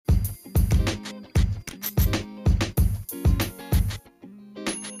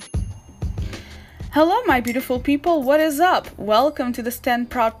Hello, my beautiful people. What is up? Welcome to the Stand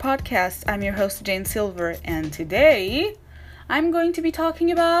Proud podcast. I'm your host, Jane Silver, and today I'm going to be talking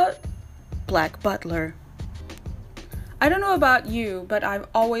about Black Butler. I don't know about you, but I've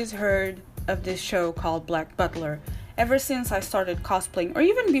always heard of this show called Black Butler. Ever since I started cosplaying, or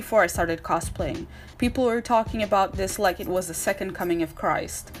even before I started cosplaying, people were talking about this like it was the second coming of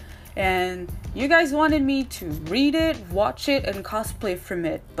Christ. And you guys wanted me to read it, watch it, and cosplay from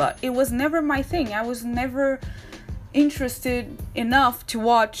it, but it was never my thing. I was never interested enough to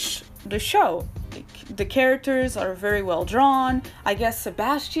watch the show. The characters are very well drawn. I guess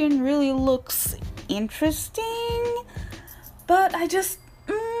Sebastian really looks interesting, but I just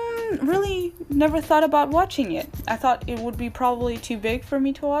really never thought about watching it. I thought it would be probably too big for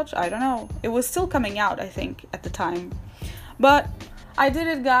me to watch. I don't know. It was still coming out, I think, at the time. But I did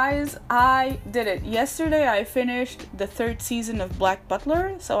it, guys. I did it. Yesterday, I finished the third season of Black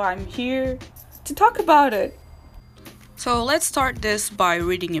Butler, so I'm here to talk about it. So let's start this by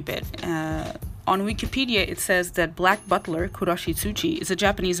reading a bit. On Wikipedia, it says that Black Butler, Kurashi Tsuchi, is a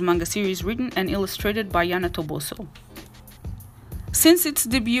Japanese manga series written and illustrated by Yana Toboso. Since its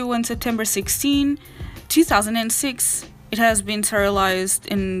debut on September 16, 2006, it has been serialized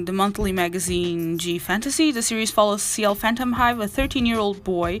in the monthly magazine G Fantasy. The series follows CL Phantom Hive, a 13-year-old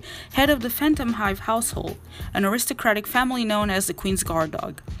boy, head of the Phantom Hive household, an aristocratic family known as the Queen's Guard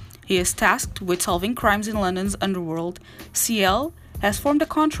Dog. He is tasked with solving crimes in London's underworld. CL has formed a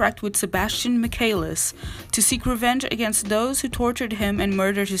contract with Sebastian Michaelis to seek revenge against those who tortured him and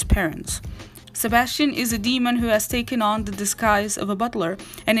murdered his parents. Sebastian is a demon who has taken on the disguise of a butler,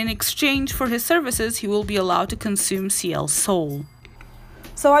 and in exchange for his services, he will be allowed to consume CL's soul.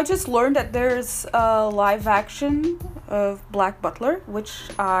 So I just learned that there's a live action of Black Butler, which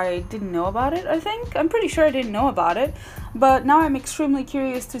I didn't know about it, I think. I'm pretty sure I didn't know about it, but now I'm extremely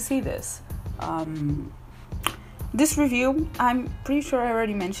curious to see this. This review, I'm pretty sure I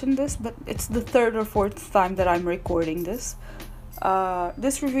already mentioned this, but it's the third or fourth time that I'm recording this.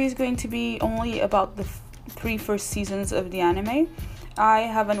 This review is going to be only about the three first seasons of the anime. I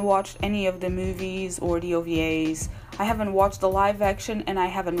haven't watched any of the movies or the OVAs. I haven't watched the live action and I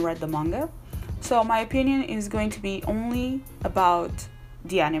haven't read the manga. So my opinion is going to be only about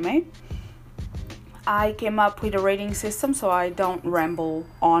the anime. I came up with a rating system so I don't ramble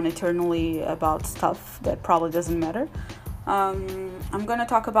on eternally about stuff that probably doesn't matter. I'm gonna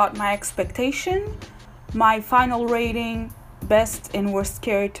talk about my expectation, my final rating, best and worst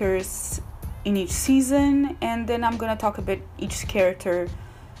characters in each season, and then I'm gonna talk a bit each character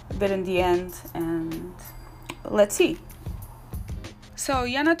a bit in the end, and let's see. So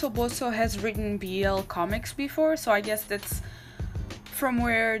Yana Toboso has written BL comics before, so I guess that's from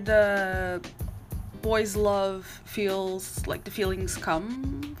where the boys love feels like the feelings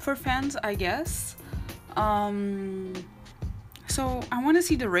come for fans, I guess. So I want to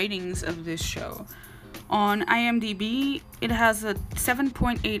see the ratings of this show. On IMDb, it has a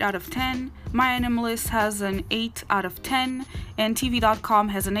 7.8 out of 10, MyAnimalist has an 8 out of 10, and TV.com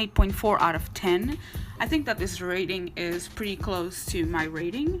has an 8.4 out of 10. I think that this rating is pretty close to my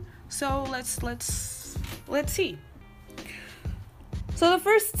rating, so let's see. So the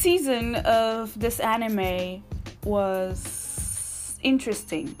first season of this anime was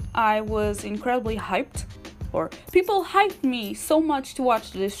interesting. I was incredibly hyped, or people hyped me so much to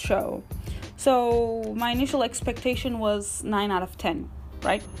watch this show. So my initial expectation was 9 out of 10,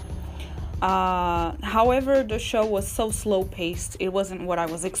 right? However, the show was so slow-paced, it wasn't what I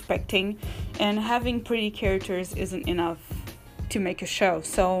was expecting, and having pretty characters isn't enough to make a show.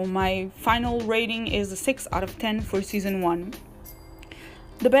 So my final rating is a 6 out of 10 for season 1.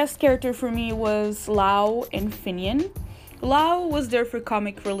 The best character for me was Lau and Finian. Lau was there for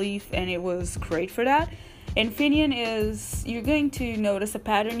comic relief, and it was great for that. And Finian is, you're going to notice a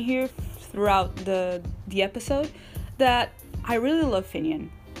pattern here throughout the episode, that I really love Finian.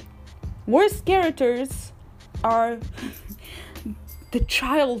 Worst characters are the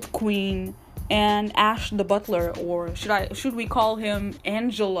Child Queen and Ash the Butler, or should we call him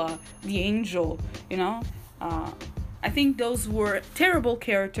Angela the Angel, you know? I think those were terrible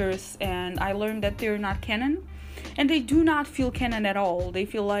characters, and I learned that they're not canon, and they do not feel canon at all. They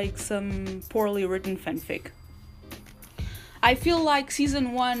feel like some poorly written fanfic. I feel like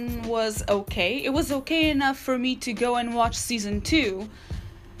season 1 was okay. It was okay enough for me to go and watch season 2,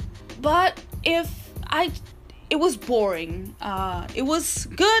 but it was boring. It was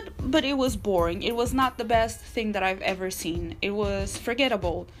good, but it was boring. It was not the best thing that I've ever seen. It was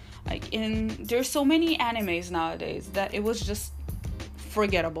forgettable. There's so many animes nowadays that it was just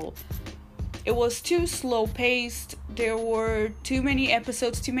forgettable. It was too slow paced. There were too many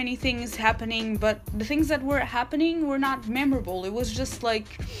episodes, too many things happening, but the things that were happening were not memorable. It was just like,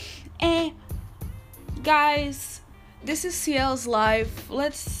 guys, this is CL's life.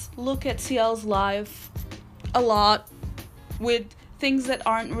 Let's look at CL's life a lot with things that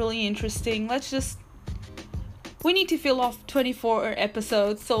aren't really interesting. We need to fill off 24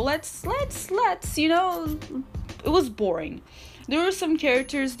 episodes, so let's, you know, it was boring. There were some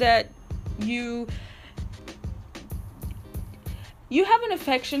characters that you have an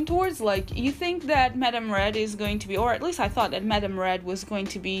affection towards, like, you think that Madame Red is going to be, or at least I thought that Madame Red was going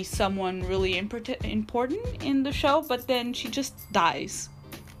to be someone really important in the show, but then she just dies.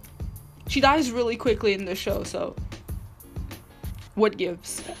 She dies really quickly in the show, so what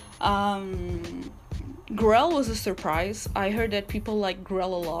gives? Grell was a surprise. I heard that people like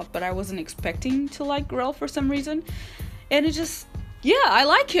Grell a lot, but I wasn't expecting to like Grell for some reason. And it just, yeah, I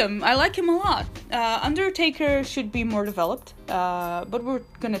like him. I like him a lot. Undertaker should be more developed, but we're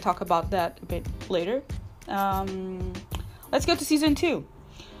gonna talk about that a bit later. Let's go to season 2.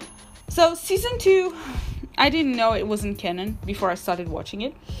 So season 2, I didn't know it wasn't canon before I started watching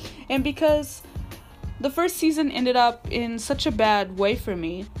it. And because the first season ended up in such a bad way for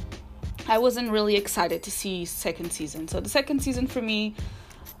me, I wasn't really excited to see second season. So the second season for me,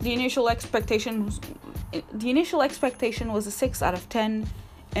 the initial expectation was a 6 out of 10,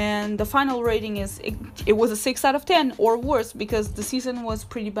 and the final rating is it was a 6 out of 10 or worse, because the season was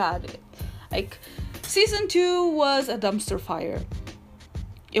pretty bad. Like, season 2 was a dumpster fire.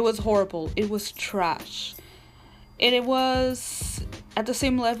 It was horrible. It was trash. And it was at the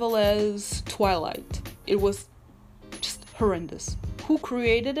same level as Twilight. It was just horrendous. Who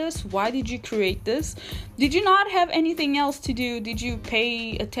created this? Why did you create this? Did you not have anything else to do? Did you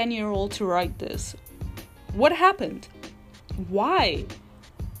pay a 10-year-old to write this? What happened? Why?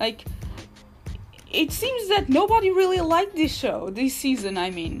 Like, it seems that nobody really liked this show, this season,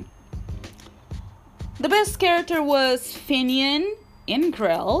 I mean. The best character was Finian in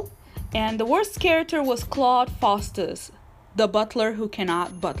Grell, and the worst character was Claude Faustus, the butler who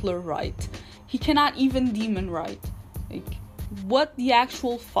cannot butler right. He cannot even demon right. Like, what the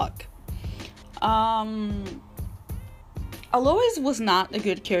actual fuck? Alois was not a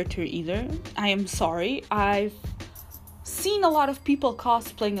good character either. I am sorry. I've seen a lot of people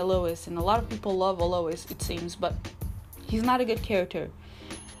cosplaying Alois, and a lot of people love Alois, it seems, but he's not a good character.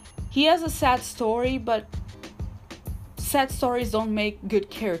 He has a sad story, but sad stories don't make good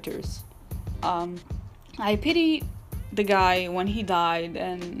characters. I pity the guy when he died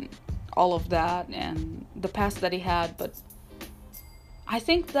and all of that and the past that he had, but I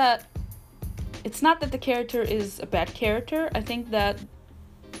think that it's not that the character is a bad character. I think that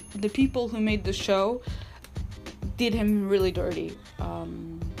the people who made the show did him really dirty.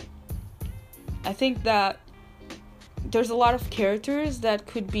 I think that there's a lot of characters that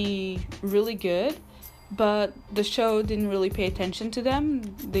could be really good, but the show didn't really pay attention to them.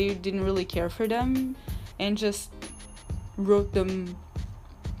 They didn't really care for them and just wrote them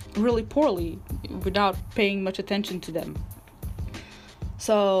really poorly without paying much attention to them.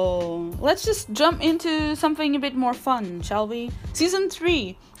 So let's just jump into something a bit more fun, shall we? Season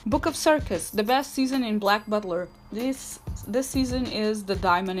 3, Book of Circus, the best season in Black Butler. This season is the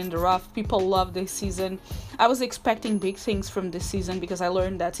diamond in the rough. People love this season. I was expecting big things from this season because I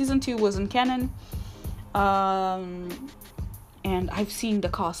learned that season 2 wasn't canon. And I've seen the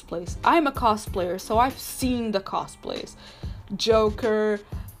cosplays. I'm a cosplayer, so I've seen the cosplays. Joker,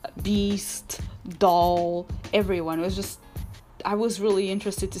 Beast, Doll, everyone. It was just, I was really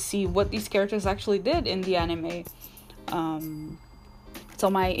interested to see what these characters actually did in the anime. So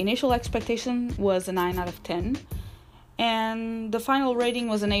my initial expectation was a 9 out of 10. And the final rating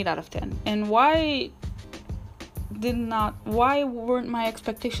was an 8 out of 10. And why weren't my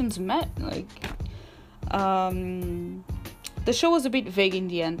expectations met? Like, the show was a bit vague in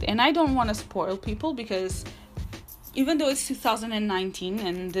the end. And I don't want to spoil people because even though it's 2019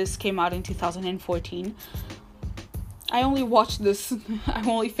 and this came out in 2014, I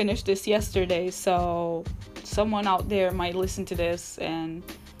only finished this yesterday, so someone out there might listen to this and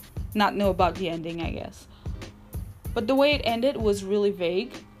not know about the ending, I guess. But the way it ended was really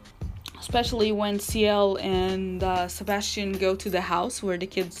vague, especially when CL and Sebastian go to the house where the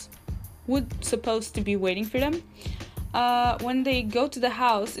kids would supposed to be waiting for them. When they go to the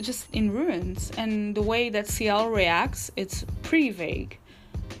house, it's just in ruins, and the way that CL reacts, it's pretty vague.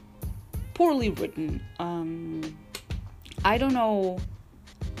 Poorly written. I don't know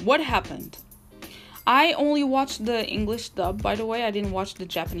what happened. I only watched the English dub, by the way. I didn't watch the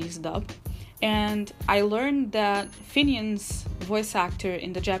Japanese dub. And I learned that Finian's voice actor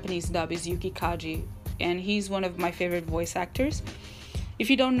in the Japanese dub is Yuki Kaji, and he's one of my favorite voice actors. If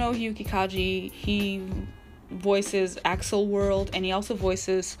you don't know Yuki Kaji, he voices Axel World, and he also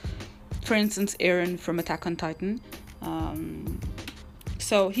voices, for instance, Eren from Attack on Titan.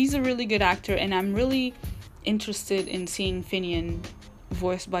 So he's a really good actor, and I'm really interested in seeing Finian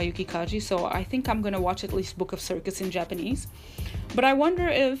voiced by Yuki Kaji, so I think I'm gonna watch at least Book of Circus in Japanese. But I wonder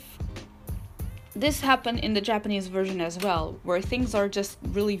if this happened in the Japanese version as well, where things are just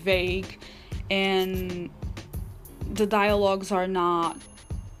really vague and the dialogues are not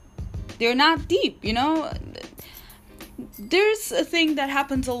deep, you know? There's a thing that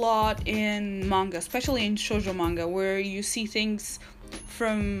happens a lot in manga, especially in shoujo manga, where you see things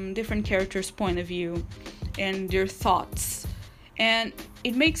from different characters' point of view and their thoughts. And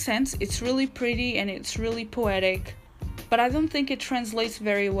it makes sense, it's really pretty and it's really poetic, but I don't think it translates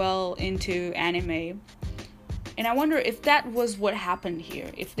very well into anime. And I wonder if that was what happened here,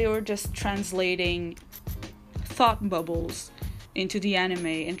 if they were just translating thought bubbles into the anime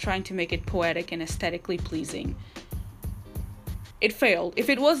and trying to make it poetic and aesthetically pleasing. It failed. If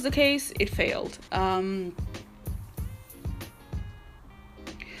it was the case, it failed.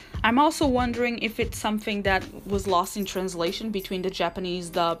 I'm also wondering if it's something that was lost in translation between the Japanese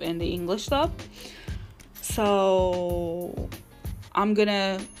dub and the English dub. So I'm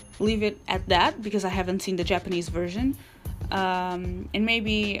gonna leave it at that because I haven't seen the Japanese version. And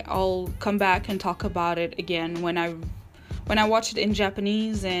maybe I'll come back and talk about it again when I watch it in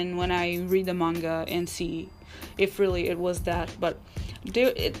Japanese and when I read the manga and see if really it was that. But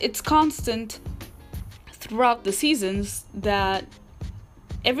it's constant throughout the seasons that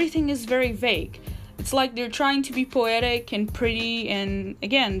everything is very vague. It's like they're trying to be poetic and pretty, and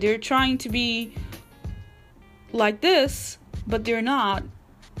again, they're trying to be like this, but they're not.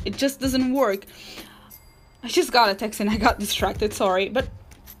 It just doesn't work. I just got a text and I got distracted, sorry, but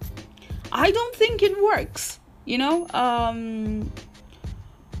I don't think it works, you know?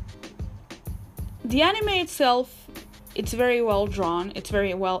 The anime itself, it's very well drawn, it's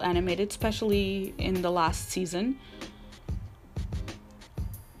very well animated, especially in the last season.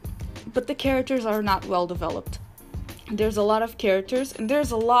 But the characters are not well developed. There's a lot of characters, and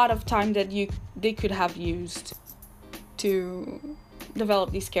there's a lot of time that they could have used to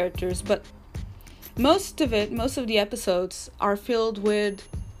develop these characters, but most of the episodes are filled with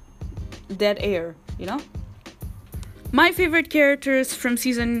dead air, you know? My favorite characters from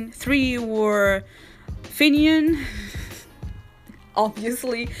season 3 were Finian,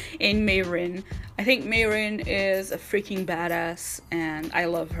 obviously, and Meirin. I think Meirin is a freaking badass, and I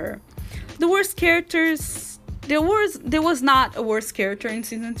love her. The worst characters, there was not a worst character in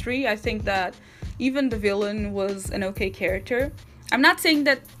season 3. I think that even the villain was an okay character. I'm not saying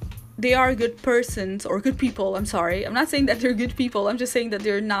that they are good persons or good people. I'm sorry. I'm not saying that they're good people. I'm just saying that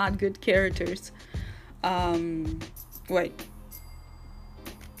they're not good characters. Wait.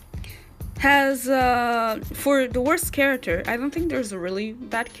 For the worst character, I don't think there's a really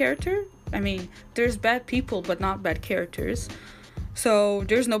bad character. I mean, there's bad people, but not bad characters. So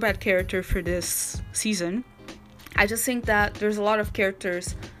there's no bad character for this season. I just think that there's a lot of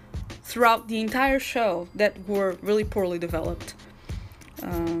characters throughout the entire show that were really poorly developed.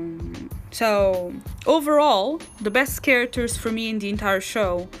 So overall, the best characters for me in the entire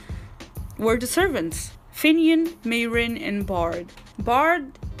show were the servants, Finian, Meirin, and Bard.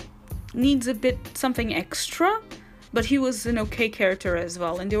 Bard needs a bit something extra, but he was an okay character as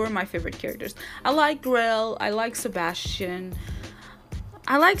well, and they were my favorite characters. I like Grell, I like Sebastian,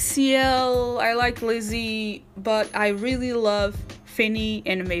 I like Ciel, I like Lizzie, but I really love Finny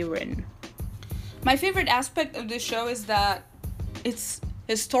and Meirin. My favorite aspect of this show is that it's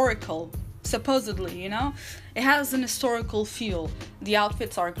historical, supposedly, you know? It has an historical feel. The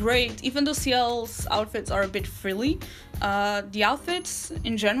outfits are great, even though Ciel's outfits are a bit frilly. The outfits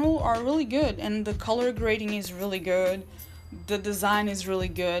in general are really good, and the color grading is really good. The design is really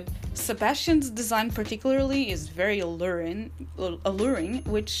good. Sebastian's design particularly is very alluring,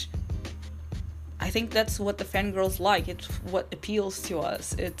 which I think that's what the fangirls like. It's what appeals to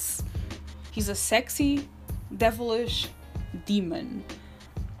us. He's a sexy, devilish demon.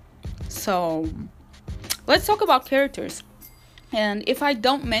 So let's talk about characters. And if I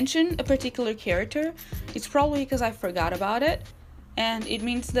don't mention a particular character, it's probably because I forgot about it, and it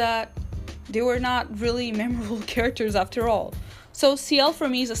means that they were not really memorable characters after all. So Ciel for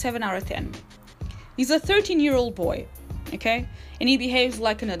me is a 7 out of 10. He's a 13-year-old boy, okay? And he behaves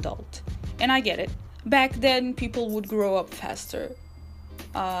like an adult. And I get it. Back then, people would grow up faster.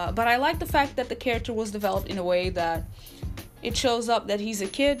 But I like the fact that the character was developed in a way that it shows up that he's a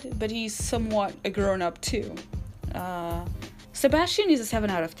kid, but he's somewhat a grown-up too. Sebastian is a 7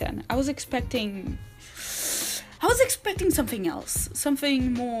 out of 10. I was expecting something else.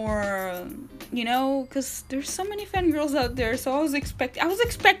 Something more, because there's so many fangirls out there, so I was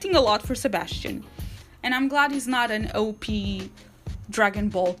expecting a lot for Sebastian. And I'm glad he's not an OP Dragon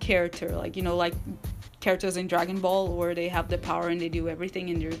Ball character, like characters in Dragon Ball where they have the power and they do everything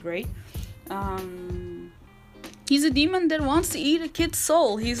and they're great. He's a demon that wants to eat a kid's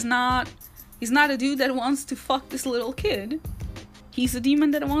soul. He's not a dude that wants to fuck this little kid. He's a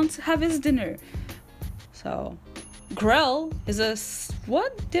demon that wants to have his dinner. So, Grell is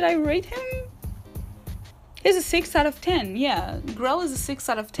what did I rate him? He's a 6 out of 10. Yeah, Grell is a 6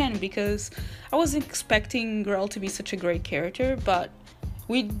 out of 10 because I wasn't expecting Grell to be such a great character, but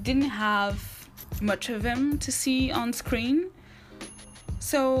we didn't have much of him to see on screen.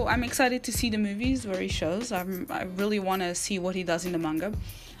 So I'm excited to see the movies where he shows. I really want to see what he does in the manga.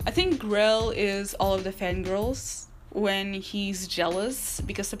 I think Grell is all of the fangirls when he's jealous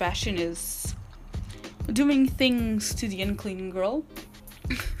because Sebastian is doing things to the unclean girl.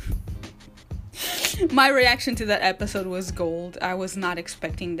 My reaction to that episode was gold. I was not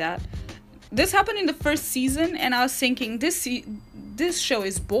expecting that. This happened in the first season and I was thinking this show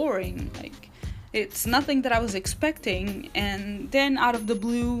is boring. Like, it's nothing that I was expecting, and then out of the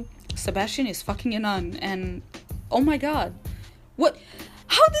blue, Sebastian is fucking a nun, and oh my god, what?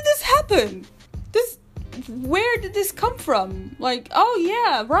 How did this happen? Where did this come from? Like, oh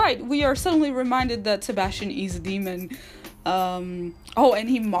yeah, right, we are suddenly reminded that Sebastian is a demon. And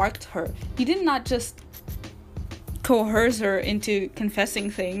he marked her. He did not just coerce her into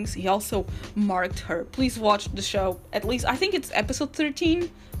confessing things, he also marked her. Please watch the show, at least, I think it's episode 13.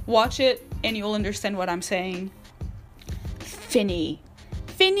 Watch it and you'll understand what I'm saying. Finny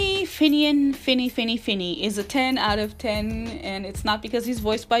is a 10 out of 10, and it's not because he's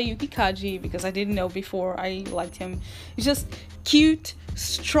voiced by Yuki Kaji, because I didn't know before I liked him. He's just cute,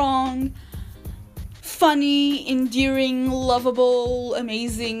 strong, funny, endearing, lovable,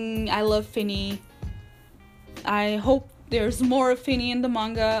 amazing. I love Finny. I hope there's more of Finny in the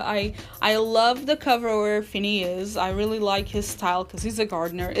manga. I love the cover where Finny is. I really like his style because he's a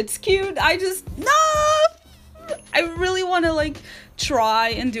gardener. It's cute. I really want to try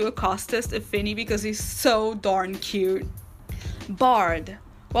and do a cost test of Finny because he's so darn cute. Bard.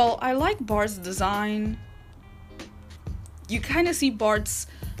 Well, I like Bard's design. You kind of see Bard's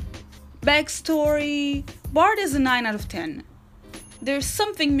backstory. Bard is a 9 out of 10. There's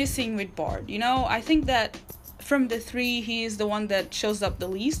something missing with Bard, I think that from the 3, he is the one that shows up the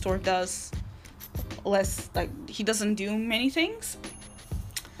least or does less, he doesn't do many things.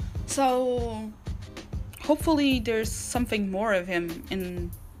 So hopefully there's something more of him in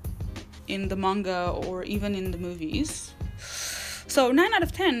the manga or even in the movies. So 9 out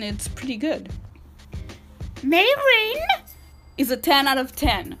of 10, it's pretty good. Mayrin is a 10 out of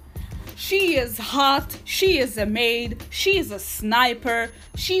 10. She is hot, she is a maid, she is a sniper,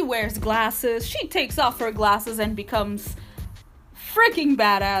 she wears glasses, she takes off her glasses and becomes freaking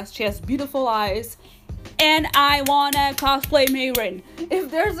badass. She has beautiful eyes, and I wanna cosplay Mayrin. If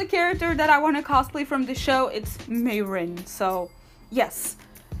there's a character that I wanna cosplay from the show, it's Mayrin. So, yes,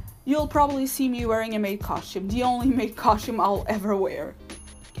 you'll probably see me wearing a maid costume, the only maid costume I'll ever wear.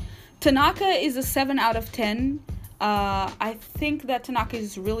 Tanaka is a 7 out of 10. I think that Tanaka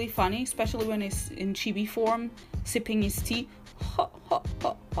is really funny, especially when he's in chibi form, sipping his tea.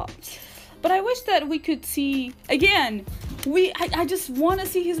 But I wish that we could see, again, I just want to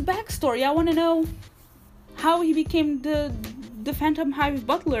see his backstory. I want to know how he became the Phantom Hive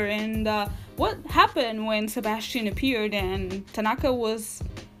butler, and what happened when Sebastian appeared and Tanaka was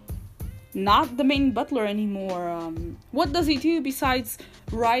not the main butler anymore. What does he do besides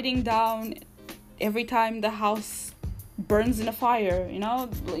writing down every time the house burns in a fire,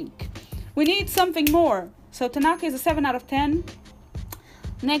 we need something more. So Tanaka is a 7 out of 10.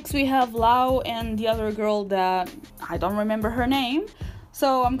 Next we have Lau and the other girl that I don't remember her name,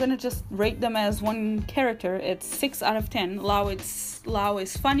 so I'm gonna just rate them as one character. It's 6 out of 10. Lau is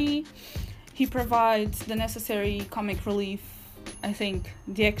funny. He provides the necessary comic relief, I think,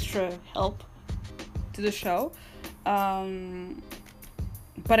 the extra help to the show.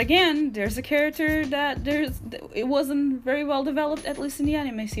 But again, there's a character that it wasn't very well developed, at least in the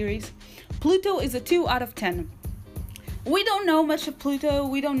anime series. Pluto is a 2 out of 10. We don't know much of Pluto.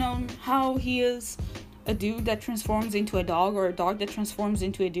 We don't know how he is a dude that transforms into a dog or a dog that transforms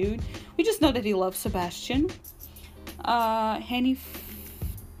into a dude. We just know that he loves Sebastian. Henny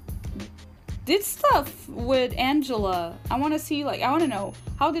did stuff with Angela. I want to know,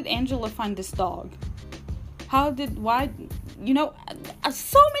 how did Angela find this dog?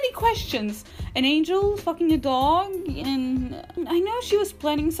 so many questions. An angel fucking a dog, and I know she was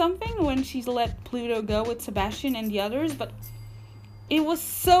planning something when she let Pluto go with Sebastian and the others, but it was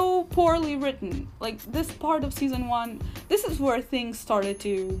so poorly written. Like, this part of season 1, this is where things started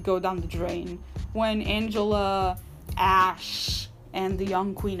to go down the drain. When Angela, Ash, and the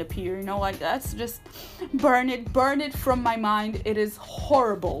young queen appear, you know, like, that's just, burn it from my mind. It is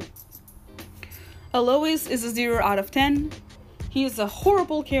horrible. Alois is a 0 out of 10. He is a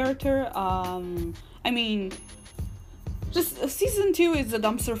horrible character. I mean, just season 2 is a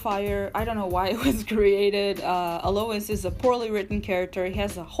dumpster fire. I don't know why it was created. Alois is a poorly written character. He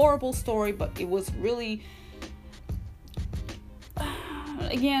has a horrible story, but it was really,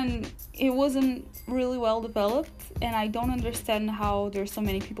 again, it wasn't really well developed, and I don't understand how there's so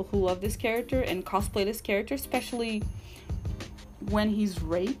many people who love this character and cosplay this character, especially when he's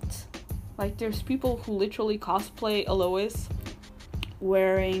raped. Like, there's people who literally cosplay Alois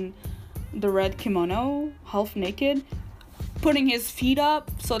wearing the red kimono, half naked, putting his feet up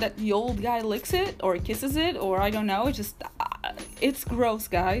so that the old guy licks it or kisses it, or I don't know. It's just, it's gross,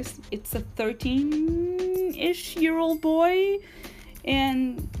 guys. It's a 13-ish year old boy,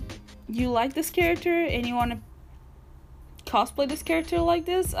 and you like this character and you want to cosplay this character like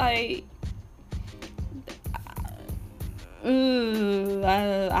this. I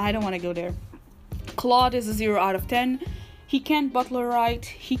don't want to go there. Claude is a 0 out of 10. He can't butler right,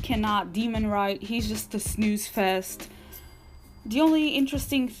 he cannot demon right, he's just a snooze fest. The only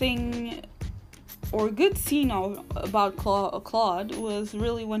interesting thing or good scene about Claude was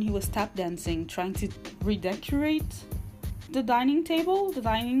really when he was tap dancing, trying to redecorate the dining table, the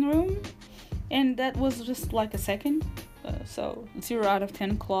dining room, and that was just like a second. So 0 out of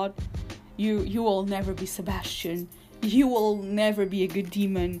 10, Claude. You will never be Sebastian. You will never be a good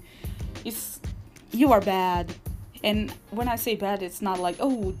demon. You are bad. And when I say bad, it's not like,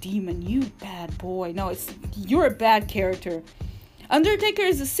 oh, demon, you bad boy. No, you're a bad character. Undertaker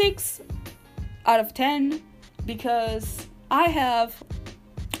is a 6 out of 10 because I have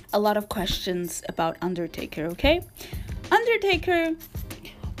a lot of questions about Undertaker, okay? Undertaker,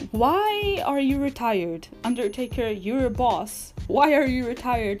 why are you retired? Undertaker, you're a boss. Why are you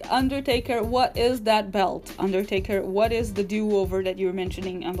retired? Undertaker, what is that belt? Undertaker, what is the do-over that you were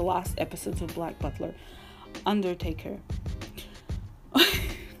mentioning on the last episodes of Black Butler? Undertaker.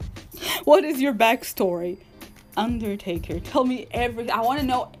 What is your backstory? Undertaker, tell me everything. I want to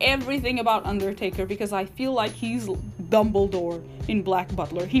know everything about Undertaker because I feel like he's Dumbledore in Black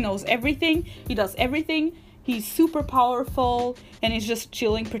Butler. He knows everything, he does everything, he's super powerful, and he's just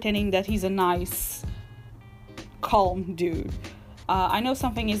chilling, pretending that he's a nice, calm dude. I know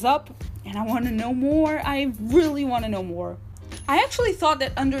something is up, and I want to know more. I really want to know more. I actually thought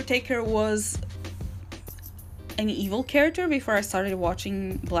that Undertaker was an evil character before I started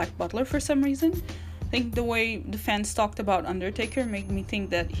watching Black Butler for some reason. I think the way the fans talked about Undertaker made me think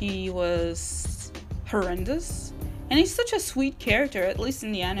that he was horrendous. And he's such a sweet character, at least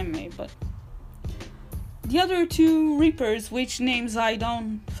in the anime, but the other two Reapers, which names I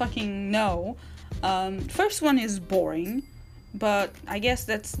don't fucking know. First one is boring, but I guess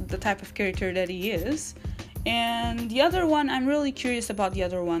that's the type of character that he is. And the other one, I'm really curious about the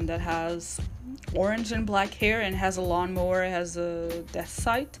other one that has orange and black hair and has a lawnmower, has a death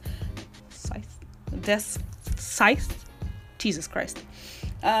scythe. Jesus Christ.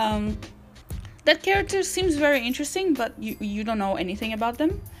 That character seems very interesting, but you don't know anything about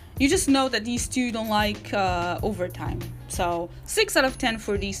them. You just know that these two don't like overtime. So 6 out of 10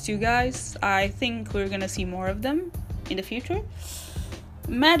 for these two guys. I think we're gonna see more of them in the future.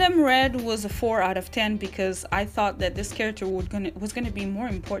 Madame Red was a 4 out of 10 because I thought that this character was gonna be more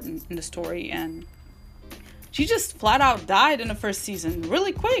important in the story, and she just flat out died in the first season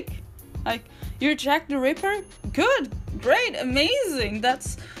really quick. Like, you're Jack the Ripper? Good, great, amazing.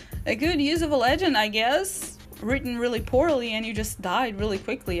 That's a good use of a legend, I guess. Written really poorly, and you just died really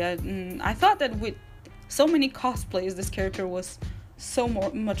quickly. I thought that with so many cosplays, this character was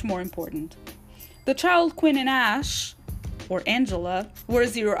much more important. The Child Queen and Ash, or Angela, were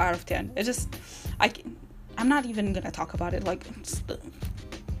 0 out of 10. I'm not even gonna talk about it. Like,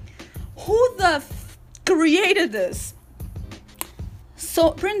 who the created this?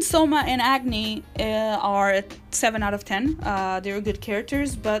 So Prince Soma and Agni are at 7 out of 10. They were good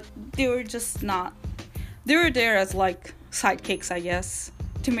characters, but they were just not. They were there as like sidekicks, I guess,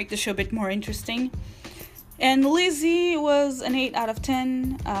 to make the show a bit more interesting. And Lizzie was an 8 out of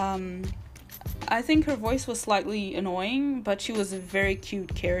 10. I think her voice was slightly annoying, but she was a very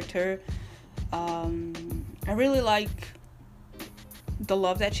cute character. I really like the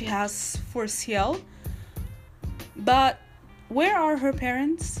love that she has for Ciel. But Where are her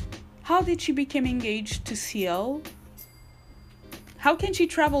parents? How did she become engaged to CL? How can she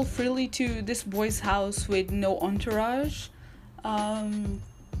travel freely to this boy's house with no entourage? I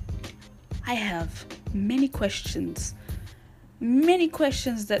have many questions. Many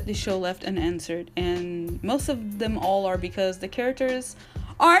questions that the show left unanswered, and most of them all are because the characters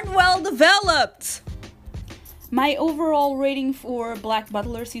aren't well developed. My overall rating for Black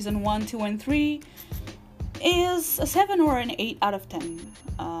Butler season 1, 2, and 3 is a 7 or an 8 out of 10.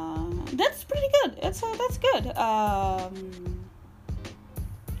 That's pretty good. That's good.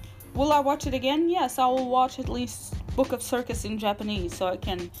 Will I watch it again? Yes, I will watch at least Book of Circus in Japanese so I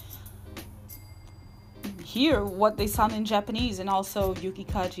can hear what they sound in Japanese, and also Yuki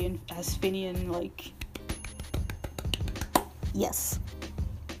Kaji and as Finian, like, yes,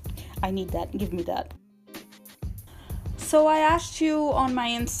 I need that. Give me that. So I asked you on my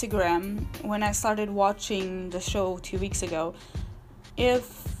Instagram when I started watching the show 2 weeks ago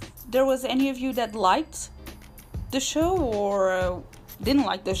if there was any of you that liked the show or didn't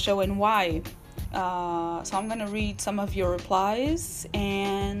like the show and why. So I'm gonna read some of your replies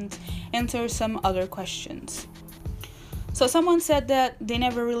and answer some other questions. So someone said that they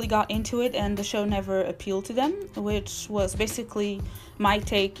never really got into it and the show never appealed to them, which was basically my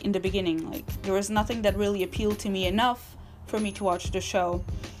take in the beginning. Like, there was nothing that really appealed to me enough for me to watch the show.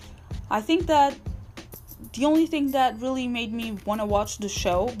 I think that the only thing that really made me want to watch the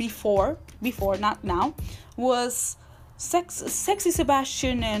show before, not now, was sexy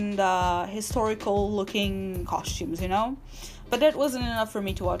Sebastian and historical looking costumes, you know? But that wasn't enough for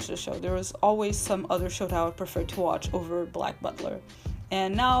me to watch the show. There was always some other show that I would prefer to watch over Black Butler.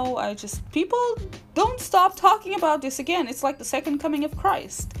 And now people don't stop talking about this again. It's like the second coming of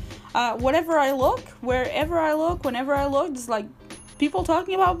Christ. Wherever I look, whenever I look, it's like people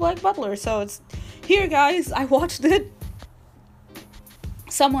talking about Black Butler. So it's here, guys. I watched it.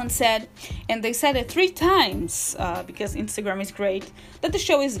 Someone said, and they said it 3 times, because Instagram is great, that the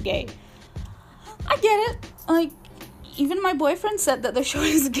show is gay. I get it. Like, even my boyfriend said that the show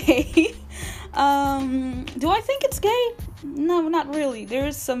is gay. Do I think it's gay? No, not really. There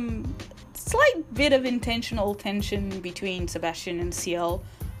is some slight bit of intentional tension between Sebastian and CL.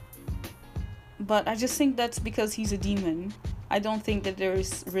 But I just think that's because he's a demon. I don't think that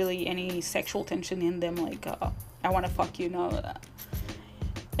there's really any sexual tension in them, like, I want to fuck you, no.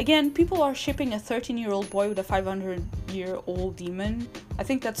 Again, people are shipping a 13-year-old boy with a 500-year-old demon. I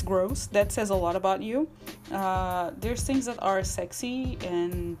think that's gross. That says a lot about you. There's things that are sexy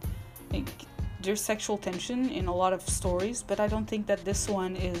and like, there's sexual tension in a lot of stories, but I don't think that this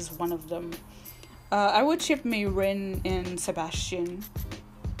one is one of them. I would ship Mayrin and Sebastian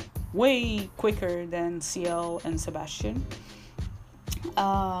way quicker than CL and Sebastian.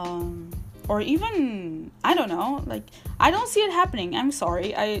 Or even, I don't know, like, I don't see it happening. I'm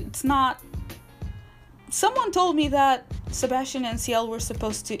sorry. It's not. Someone told me that Sebastian and CL were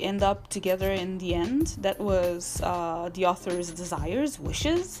supposed to end up together in the end. That was the author's desires,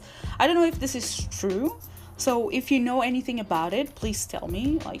 wishes. I don't know if this is true. So if you know anything about it, please tell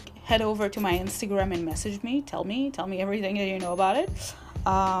me. Like, head over to my Instagram and message me. Tell me everything that you know about it.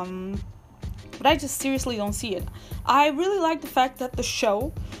 But I just seriously don't see it. I really like the fact that the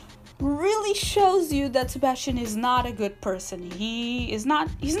show really shows you that Sebastian is not a good person. He's not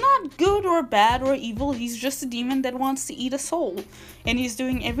good or bad or evil. He's just a demon that wants to eat a soul, and he's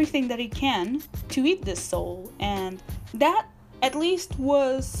doing everything that he can to eat this soul, and that at least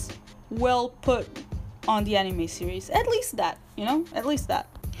was well put on the anime series. At least that, at least that.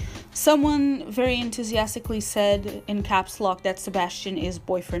 Someone very enthusiastically said in caps lock that Sebastian is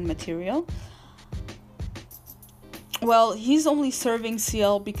boyfriend material. Well, he's only serving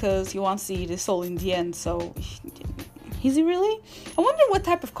CL because he wants to eat his soul in the end, so is he really? I wonder what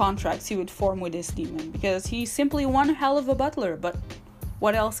type of contracts he would form with this demon, because he's simply one hell of a butler, but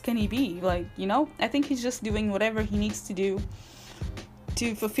what else can he be? Like, I think he's just doing whatever he needs to do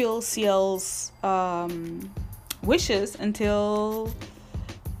to fulfill CL's wishes until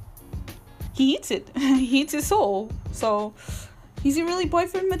he eats it. He eats his soul. So, is he really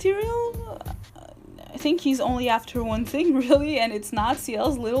boyfriend material? I think he's only after one thing, really, and it's not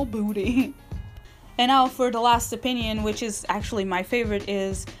CL's little booty. And now for the last opinion, which is actually my favorite,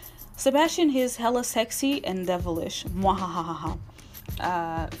 is Sebastian is hella sexy and devilish. Mwahahaha.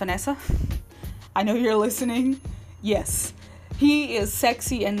 Vanessa, I know you're listening. Yes, he is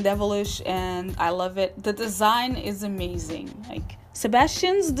sexy and devilish, and I love it. The design is amazing. Like,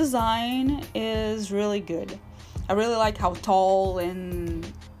 Sebastian's design is really good. I really like how tall and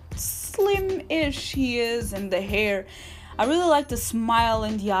slim-ish he is, and the hair. I really like the smile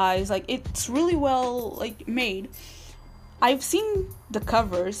in the eyes. Like, it's really well made. I've seen the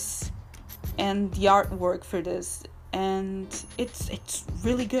covers and the artwork for this, and it's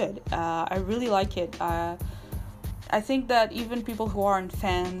really good. I really like it. I think that even people who aren't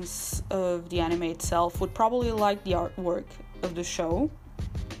fans of the anime itself would probably like the artwork of the show,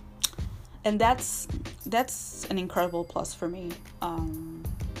 and that's an incredible plus for me.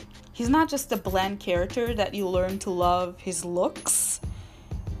 He's not just a bland character that you learn to love his looks.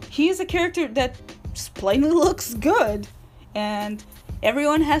 He is a character that just plainly looks good, and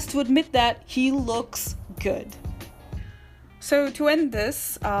everyone has to admit that he looks good. So to end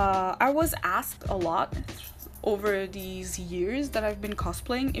this, I was asked a lot over these years that I've been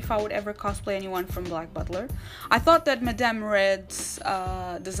cosplaying if I would ever cosplay anyone from Black Butler. I thought that Madame Red's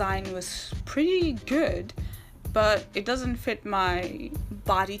design was pretty good, but it doesn't fit my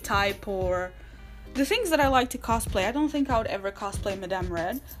body type or the things that I like to cosplay. I don't think I would ever cosplay Madame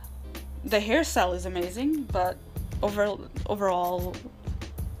Red. The hairstyle is amazing, but overall,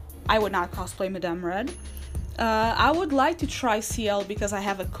 I would not cosplay Madame Red. I would like to try CL because I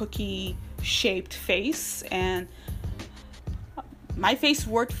have a cookie-shaped face, and my face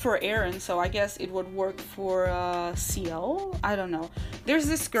worked for Eren, so I guess it would work for CL. I don't know. There's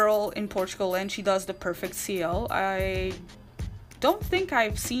this girl in Portugal, and she does the perfect CL. I don't think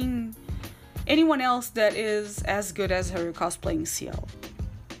I've seen anyone else that is as good as her cosplaying CL.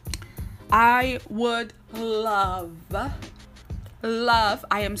 I would love,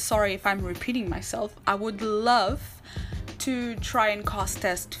 I am sorry if I'm repeating myself, I would love to try and cos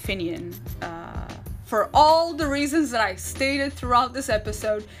test Finian. For all the reasons that I stated throughout this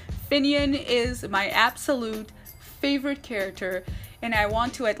episode, Finian is my absolute favorite character, and I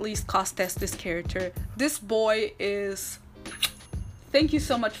want to at least cos test this character. This boy is... Thank you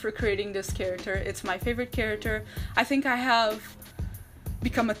so much for creating this character. It's my favorite character. I think I have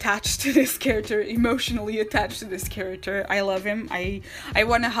become attached to this character, emotionally attached to this character. I love him. I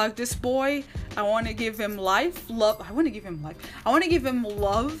want to hug this boy. I want to give him love. I want to give him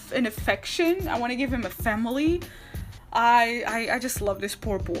love and affection. I want to give him a family. I just love this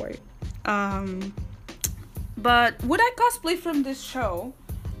poor boy. But would I cosplay from this show?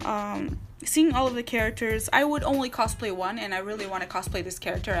 Seeing all of the characters, I would only cosplay one, and I really want to cosplay this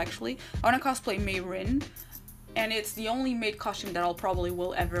character actually. I want to cosplay Mei Rin. And it's the only maid costume that I'll probably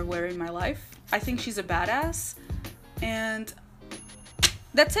will ever wear in my life. I think she's a badass. And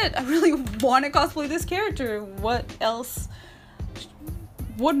that's it. I really want to cosplay this character. What else?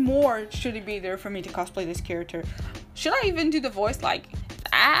 What more should it be there for me to cosplay this character? Should I even do the voice? I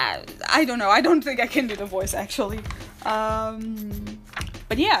don't know. I don't think I can do the voice actually.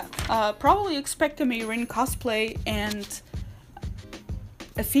 But yeah, probably expect a Mei Rin cosplay and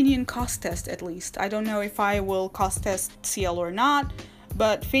a Finian cos test at least. I don't know if I will cos test CL or not,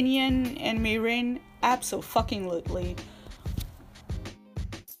 but Finian and Mei Rin, abso-fucking-lutely.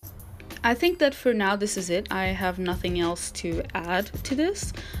 I think that for now this is it. I have nothing else to add to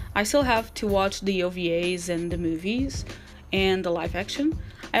this. I still have to watch the OVAs and the movies and the live action.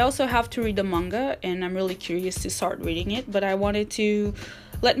 I also have to read the manga, and I'm really curious to start reading it, but I wanted to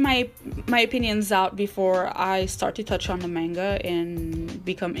let my opinions out before I start to touch on the manga and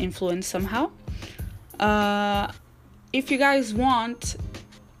become influenced somehow. If you guys want,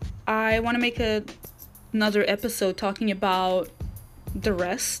 I want to make another episode talking about the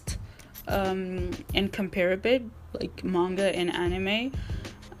rest and compare a bit, like manga and anime.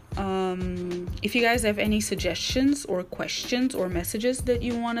 If you guys have any suggestions or questions or messages that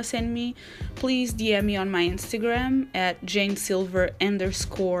you want to send me, please DM me on my Instagram at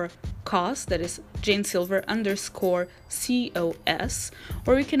janesilver_cos, that is janesilver_COS,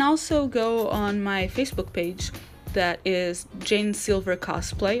 or you can also go on my Facebook page, that is Jane Silver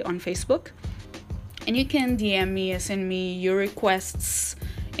Cosplay on Facebook, and you can DM me and send me your requests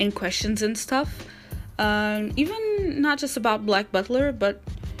and questions and stuff, even not just about Black Butler, but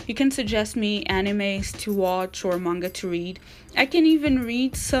you can suggest me animes to watch or manga to read. I can even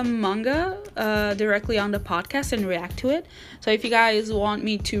read some manga directly on the podcast and react to it. So if you guys want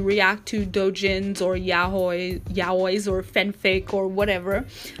me to react to doujins or yaois or fanfic or whatever,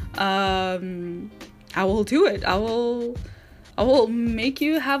 I will do it. I will make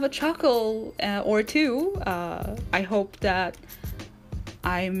you have a chuckle or two. I hope that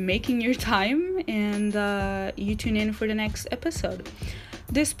I'm making your time and you tune in for the next episode.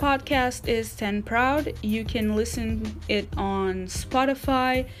 This podcast is 10 Proud. You can listen it on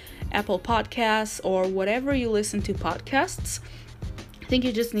Spotify, Apple Podcasts, or whatever you listen to podcasts. I think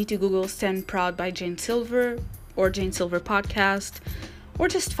you just need to Google 10 Proud by Jane Silver or Jane Silver Podcast, or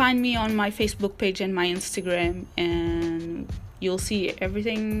just find me on my Facebook page and my Instagram, and you'll see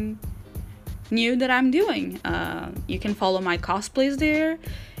everything new that I'm doing. You can follow my cosplays there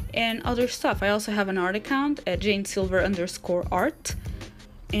and other stuff. I also have an art account at janesilver_art,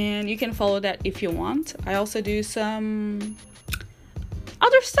 and you can follow that if you want. I also do some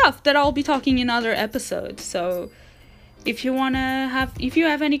other stuff that I'll be talking in other episodes. So if you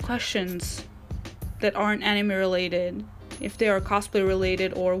have any questions that aren't anime related, if they are cosplay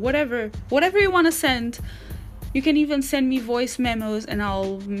related or whatever you want to send, you can even send me voice memos and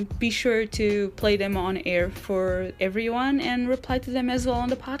I'll be sure to play them on air for everyone and reply to them as well on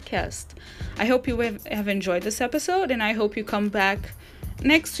the podcast. I hope you have enjoyed this episode, and I hope you come back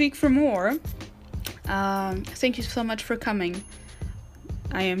next week for more. Thank you so much for coming.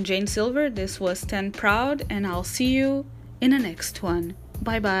 I am Jane Silver. This was 10 Proud, and I'll see you in the next one.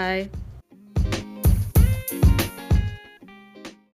 Bye bye.